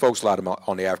community, we focus a lot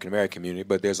on the African American community,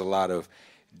 but there's a lot of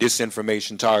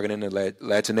disinformation targeting the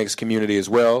Latinx community as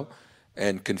well,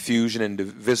 and confusion and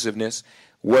divisiveness.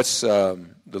 What's the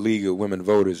League of Women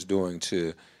Voters doing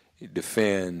to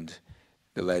defend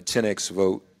the Latinx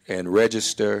vote and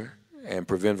register and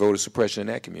prevent voter suppression in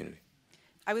that community?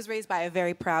 I was raised by a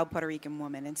very proud Puerto Rican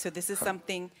woman, and so this is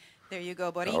something. There you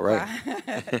go, Boricua. All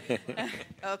right.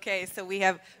 Okay, so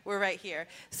we're right here.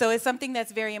 So it's something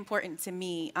that's very important to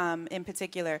me in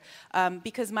particular,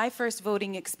 because my first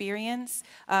voting experience,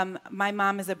 my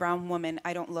mom is a brown woman.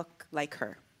 I don't look like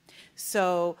her.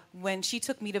 So when she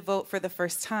took me to vote for the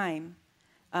first time,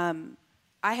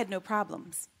 I had no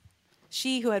problems.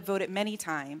 She, who had voted many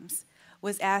times,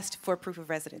 was asked for proof of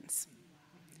residence.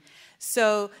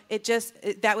 So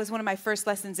that was one of my first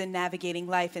lessons in navigating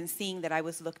life and seeing that I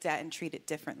was looked at and treated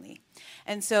differently.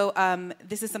 And so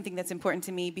this is something that's important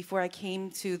to me. Before I came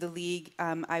to the League,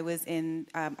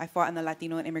 I fought in the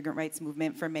Latino and immigrant rights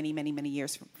movement for many, many, many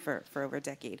years, for over a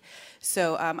decade.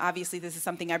 So obviously this is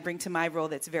something I bring to my role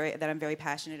that I'm very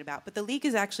passionate about. But the League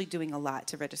is actually doing a lot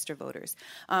to register voters.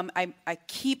 I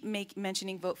keep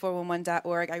mentioning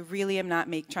vote411.org. I really am not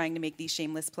trying to make these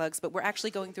shameless plugs, but we're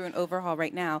actually going through an overhaul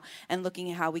right now and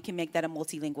looking at how we can make that a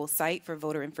multilingual site for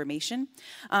voter information.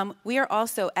 We are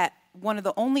also at one of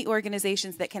the only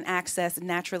organizations that can access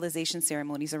naturalization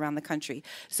ceremonies around the country.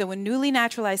 So when newly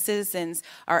naturalized citizens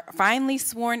are finally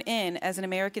sworn in as an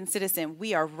American citizen,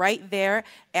 we are right there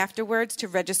afterwards to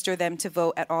register them to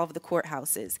vote at all of the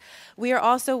courthouses. We are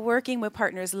also working with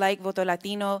partners like Voto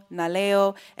Latino,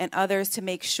 NALEO, and others to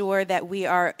make sure that we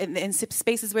are in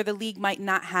spaces where the League might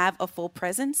not have a full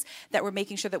presence, that we're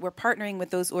making sure that we're partnering with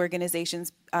those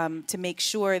organizations to make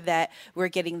sure that we're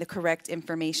getting the correct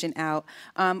information out.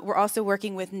 We're also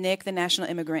working with NIC, the National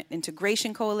Immigrant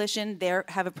Integration Coalition. They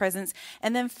have a presence.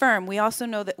 And then FIRM. We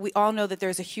all know that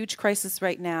there's a huge crisis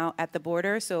right now at the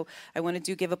border. So I wanted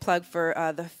to give a plug for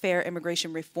the Fair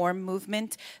Immigration Reform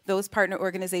Movement. Those partner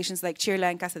organizations like Chirla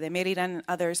and Casa de Merida and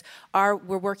others,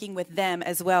 we're working with them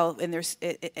as well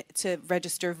to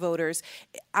register voters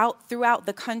out throughout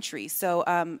the country. So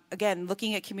again,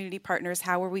 looking at community partners,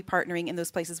 how are we partnering in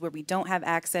those places where we don't have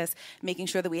access, making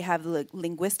sure that we have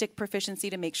linguistic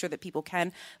proficiency to make sure that people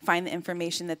can find the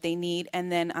information that they need, and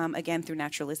then again through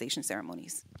naturalization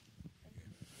ceremonies.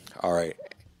 All right.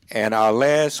 And our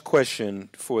last question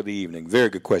for the evening, very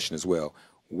good question as well.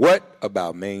 What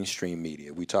about mainstream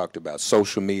media? We talked about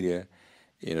social media.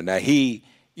 Now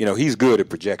he's good at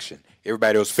projection.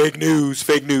 Everybody else, fake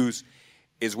news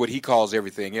is what he calls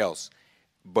everything else.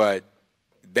 But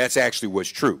that's actually what's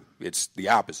true. It's the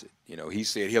opposite. He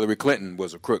said Hillary Clinton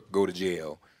was a crook, go to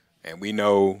jail, and we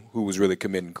know who was really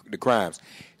committing the crimes.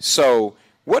 So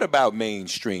what about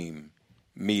mainstream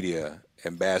media,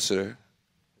 Ambassador?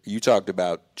 You talked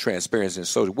about transparency and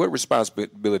social. What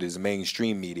responsibility does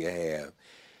mainstream media have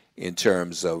in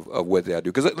terms of what they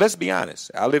do? Because let's be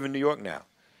honest, I live in New York now.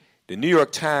 The New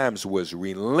York Times was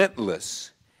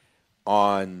relentless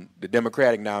on the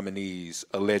Democratic nominees'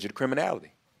 alleged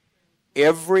criminality.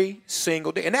 Every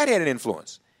single day. And that had an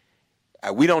influence.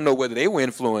 We don't know whether they were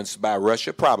influenced by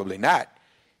Russia. Probably not.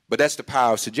 But that's the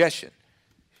power of suggestion.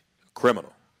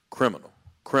 Criminal.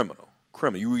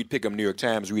 You pick up New York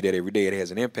Times, read that every day. It has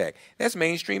an impact. That's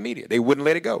mainstream media. They wouldn't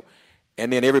let it go.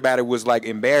 And then everybody was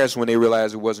embarrassed when they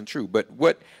realized it wasn't true. But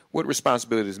what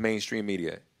responsibility does mainstream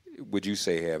media, would you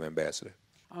say, have, Ambassador?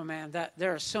 Oh, man,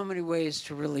 there are so many ways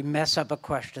to really mess up a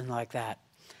question like that.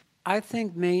 I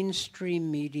think mainstream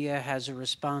media has a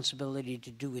responsibility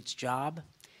to do its job,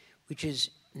 which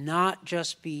is not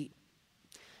just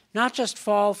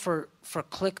fall for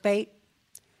clickbait,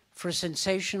 for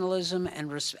sensationalism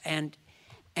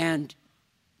and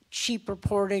cheap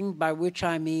reporting, by which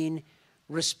I mean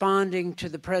responding to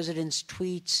the president's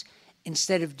tweets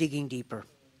instead of digging deeper.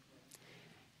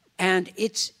 And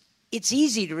it's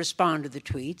easy to respond to the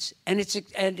tweets,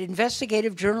 and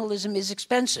investigative journalism is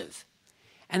expensive,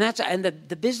 and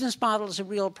the business model is a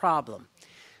real problem.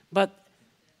 But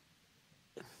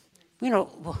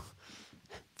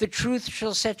the truth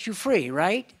shall set you free,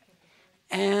 right?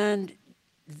 And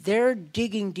they're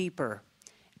digging deeper,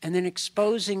 and then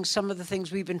exposing some of the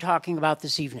things we've been talking about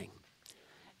this evening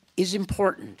is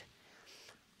important.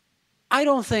 I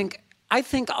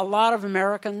think a lot of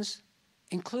Americans,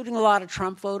 including a lot of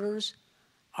Trump voters,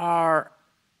 want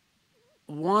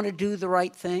to do the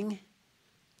right thing,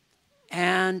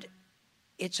 and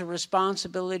it's a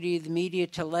responsibility of the media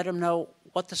to let them know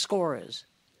what the score is.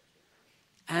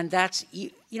 And that's,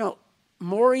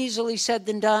 more easily said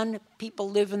than done. People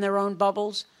live in their own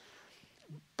bubbles.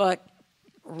 But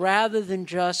rather than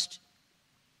just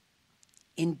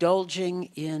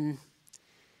indulging in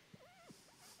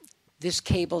this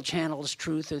cable channel's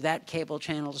truth or that cable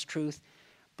channel's truth,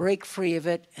 break free of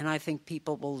it, and I think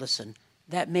people will listen.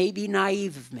 That may be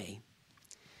naive of me,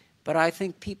 but I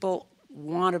think people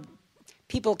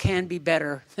can be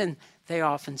better than they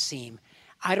often seem.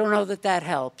 I don't know that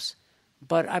helps,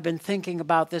 but I've been thinking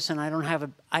about this, and I don't have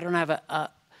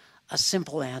a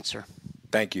simple answer.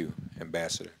 Thank you,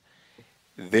 Ambassador.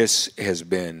 This has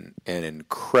been an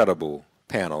incredible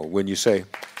panel, wouldn't you say?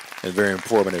 And very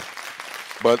informative.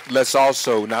 But let's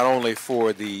also, not only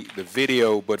for the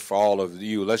video, but for all of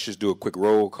you, let's just do a quick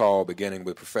roll call, beginning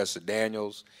with Professor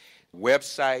Daniels.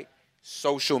 Website,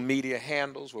 social media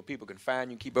handles where people can find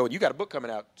you, keep up. You got a book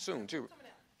coming out soon, too.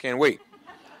 Can't wait.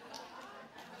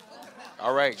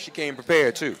 All right, she came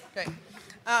prepared, too. Okay.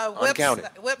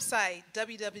 Website,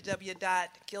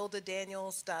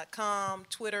 www.gildadaniels.com.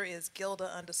 Twitter is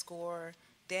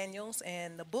Gilda_Daniels.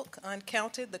 And the book,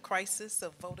 Uncounted, The Crisis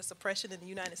of Voter Suppression in the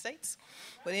United States,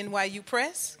 with NYU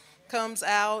Press, comes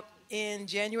out in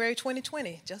January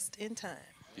 2020, just in time.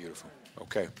 Beautiful.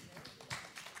 Okay.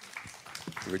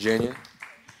 Virginia?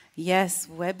 Yes,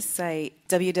 website,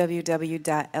 www.lwv.org.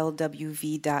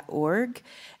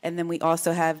 And then we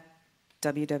also have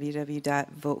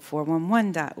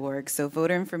www.vote411.org. So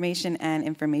voter information and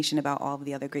information about all of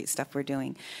the other great stuff we're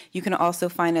doing. You can also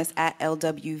find us at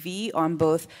LWV on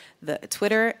both the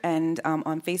Twitter and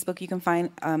on Facebook. You can find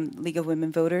League of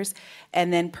Women Voters.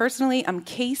 And then personally, I'm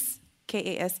Case,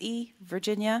 K-A-S-E,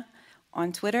 Virginia,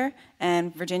 on Twitter.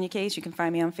 And Virginia Case, you can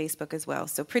find me on Facebook as well.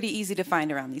 So pretty easy to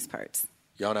find around these parts.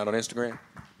 Y'all not on Instagram?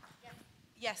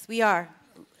 Yes, we are.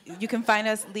 You can find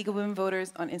us, League of Women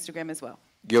Voters, on Instagram as well.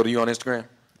 Gilda, you on Instagram?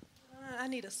 I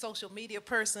need a social media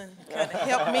person to kind of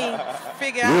help me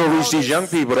figure out. We don't reach these young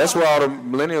people. That's where all the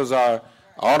millennials are.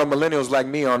 All the millennials like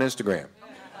me on Instagram.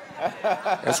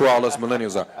 That's where all us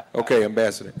millennials are. Okay,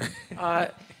 Ambassador.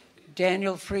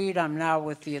 Daniel Freed, I'm now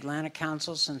with the Atlantic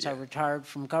Council since I retired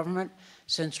from government.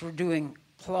 Since we're doing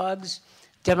plugs,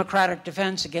 Democratic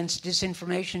Defense Against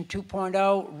Disinformation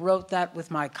 2.0, wrote that with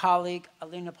my colleague,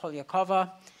 Alina Polyakova,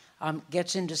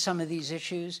 gets into some of these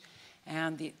issues.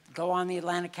 And go on the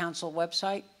Atlantic Council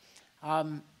website.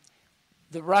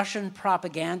 The Russian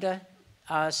propaganda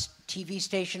TV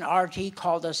station RT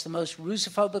called us the most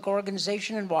Russophobic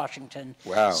organization in Washington.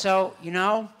 Wow. So,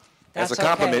 that's a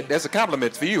compliment. okay. That's a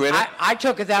compliment for you, isn't it? I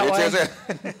took it that way.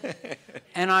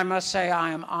 And I must say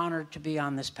I am honored to be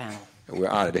on this panel. We're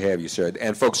honored to have you, sir.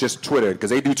 And folks, just Twitter,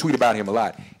 because they do tweet about him a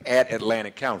lot, at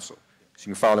Atlantic Council. So you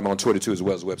can follow him on Twitter, too, as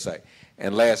well as the website.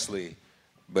 And lastly,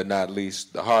 but not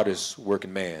least, the hardest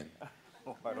working man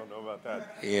I don't know about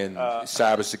that. in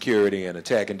cybersecurity and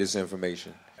attacking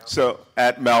disinformation. So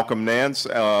at Malcolm Nance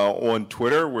on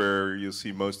Twitter, where you'll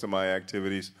see most of my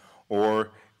activities, or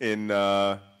in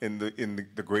the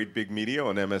great big media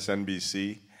on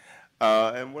MSNBC.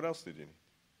 And what else did you need?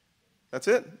 That's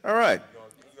it? All right.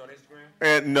 You on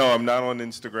Instagram? No, I'm not on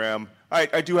Instagram.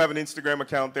 I do have an Instagram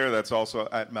account there that's also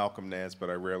at Malcolm Nance, but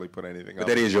I rarely put anything up. But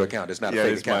that is your account. It's not a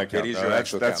fake account. My account. It is your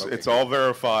actual account. Okay. It's all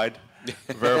verified.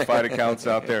 Verified accounts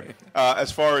out there.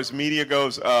 As far as media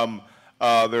goes, there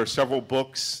are several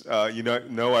books.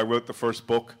 I wrote the first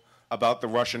book about the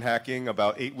Russian hacking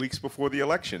about 8 weeks before the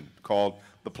election, called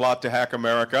The Plot to Hack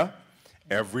America.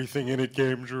 everything in it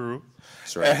came true.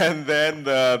 That's right. And then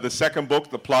the second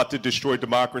book, The Plot to Destroy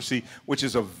Democracy, which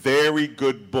is a very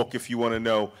good book if you want to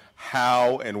know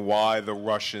how and why the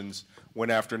Russians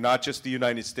went after not just the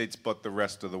United States, but the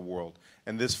rest of the world.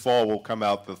 And this fall will come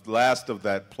out the last of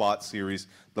that plot series,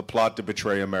 The Plot to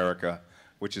Betray America,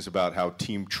 which is about how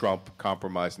Team Trump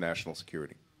compromised national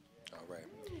security. All right.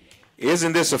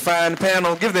 Isn't this a fine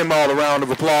panel? Give them all a round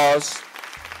of applause.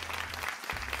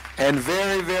 And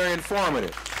very, very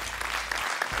informative.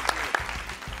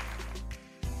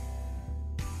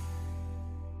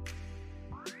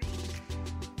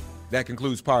 That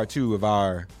concludes part 2 of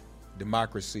our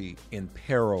Democracy in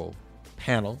Peril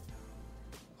panel.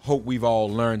 Hope we've all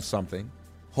learned something.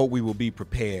 Hope we will be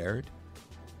prepared.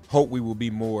 Hope we will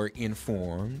be more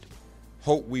informed.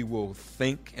 Hope we will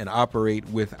think and operate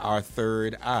with our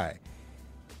third eye.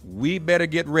 We better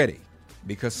get ready,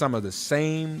 because some of the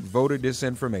same voter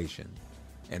disinformation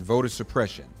and voter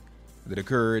suppression that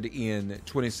occurred in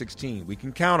 2016, we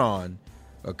can count on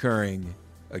occurring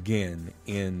again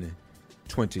in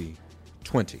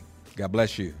 2020. God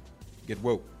bless you. Get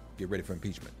woke. Get ready for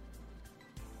impeachment.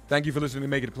 Thank you for listening to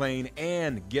Make It Plain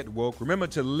and Get Woke. Remember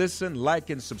to listen, like,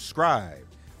 and subscribe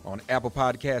on Apple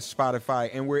Podcasts, Spotify,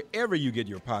 and wherever you get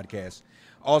your podcasts.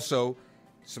 Also,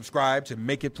 subscribe to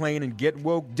Make It Plain and Get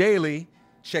Woke daily.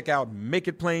 Check out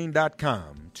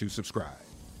makeitplain.com to subscribe.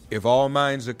 If all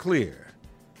minds are clear,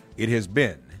 it has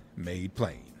been made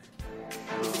plain.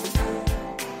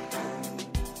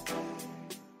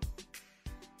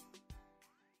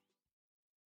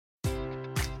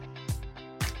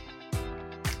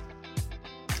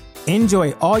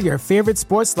 Enjoy all your favorite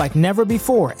sports like never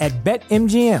before at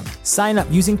BetMGM. Sign up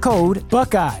using code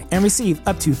Buckeye and receive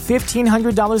up to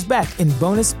 $1,500 back in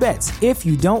bonus bets if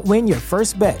you don't win your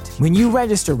first bet. When you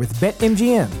register with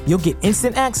BetMGM, you'll get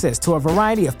instant access to a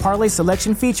variety of parlay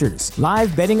selection features,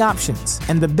 live betting options,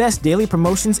 and the best daily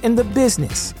promotions in the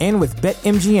business. And with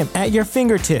BetMGM at your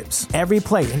fingertips, every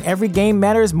play and every game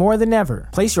matters more than ever.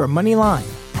 Place your money line,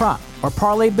 prop, or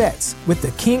parlay bets with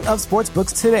the king of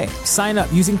sportsbooks today. Sign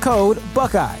up using code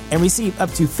Buckeye and receive up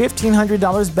to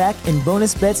 $1,500 back in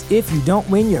bonus bets if you don't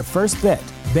win your first bet.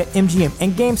 BetMGM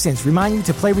and GameSense remind you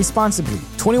to play responsibly.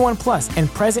 21 plus and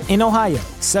present in Ohio,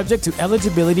 subject to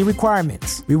eligibility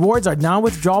requirements. Rewards are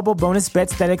non-withdrawable bonus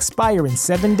bets that expire in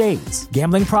 7 days.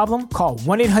 Gambling problem? Call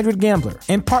 1-800-GAMBLER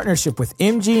in partnership with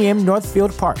MGM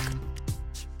Northfield Park.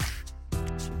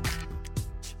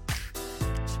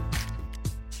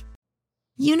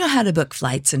 You know how to book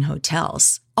flights and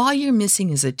hotels. All you're missing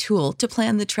is a tool to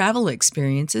plan the travel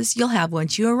experiences you'll have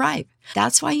once you arrive.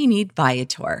 That's why you need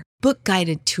Viator. Book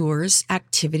guided tours,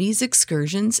 activities,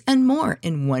 excursions, and more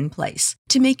in one place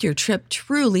to make your trip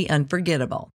truly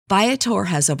unforgettable. Viator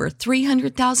has over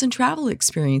 300,000 travel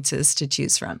experiences to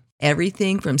choose from.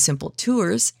 Everything from simple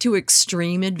tours to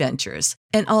extreme adventures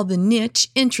and all the niche,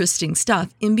 interesting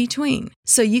stuff in between.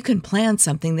 So you can plan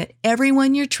something that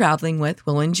everyone you're traveling with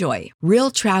will enjoy. Real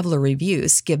traveler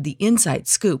reviews give the inside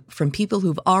scoop from people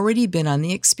who've already been on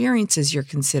the experiences you're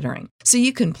considering. So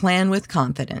you can plan with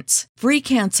confidence. Free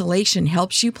cancellation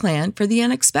helps you plan for the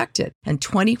unexpected. And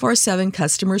 24/7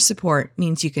 customer support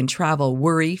means you can travel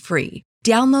worry-free.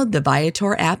 Download the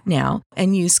Viator app now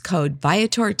and use code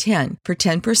Viator10 for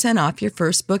 10% off your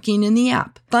first booking in the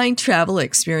app. Find travel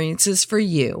experiences for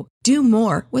you. Do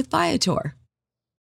more with Viator.